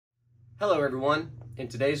Hello everyone. In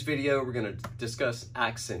today's video we're going to discuss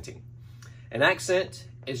accenting. An accent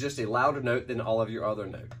is just a louder note than all of your other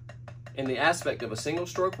notes. In the aspect of a single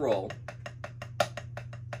stroke roll,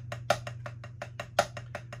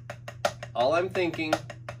 all I'm thinking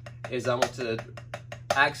is I want to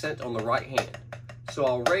accent on the right hand. So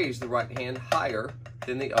I'll raise the right hand higher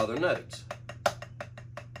than the other notes.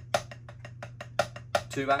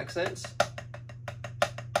 2 accents.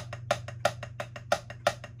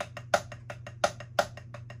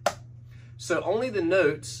 So only the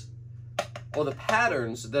notes or the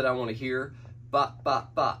patterns that I want to hear, ba, ba,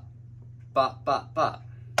 ba, ba, ba, ba,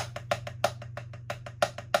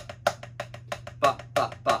 ba, ba,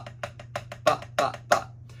 ba, ba, ba,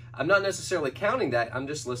 ba. I'm not necessarily counting that, I'm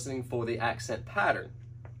just listening for the accent pattern,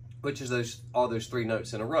 which is all those 3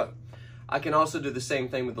 notes in a row. I can also do the same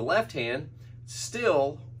thing with the left hand,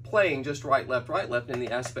 still playing just right, left in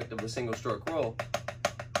the aspect of the single stroke roll.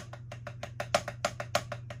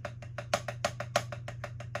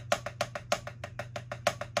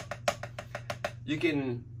 You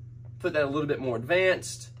can put that a little bit more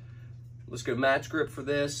advanced. Let's go match grip for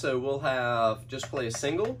this. So we'll have just play a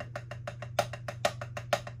single.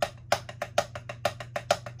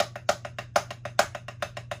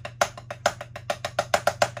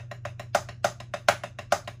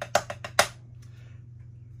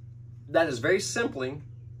 That is very simply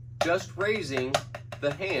just raising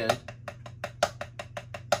the hand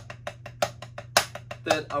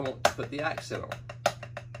that I want to put the accent on.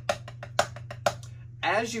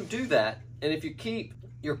 As you do that, and if you keep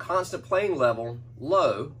your constant playing level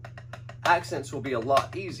low, accents will be a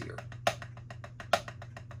lot easier.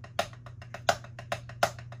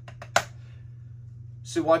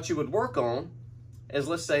 So what you would work on is,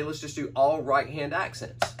 let's just do all right hand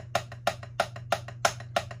accents.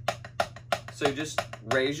 So just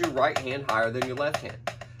raise your right hand higher than your left hand.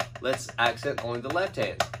 Let's accent only the left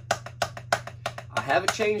hand. I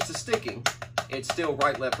haven't changed the sticking. It's still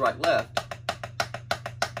right, left, right, left.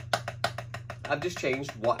 I've just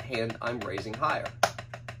changed what hand I'm raising higher.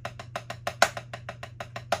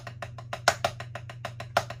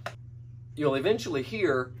 You'll eventually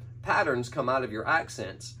hear patterns come out of your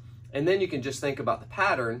accents, and then you can just think about the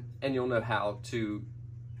pattern and you'll know how to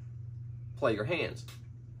play your hands.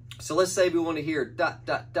 So let's say we want to hear dot,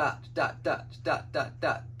 dot, dot, dot, dot, dot, dot,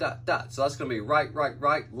 dot, dot, dot. So that's going to be right, right,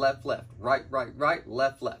 right, left, left, right, right, right,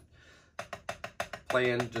 left, left.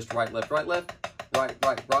 Playing just right, left, right, left, right,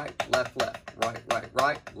 right, right, left, left. Right, right,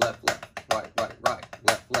 right, left, left, right, right, right,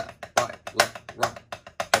 left, left, right, left, right,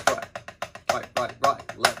 left, right, right, right,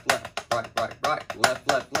 right, left, left, right, right, right, left,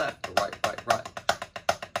 left, left, right, right, right.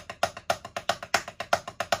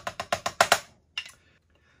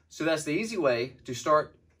 So that's the easy way to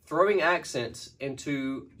start throwing accents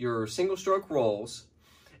into your single stroke rolls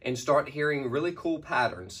and start hearing really cool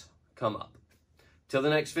patterns come up. Till the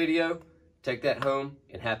next video, take that home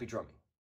and happy drumming.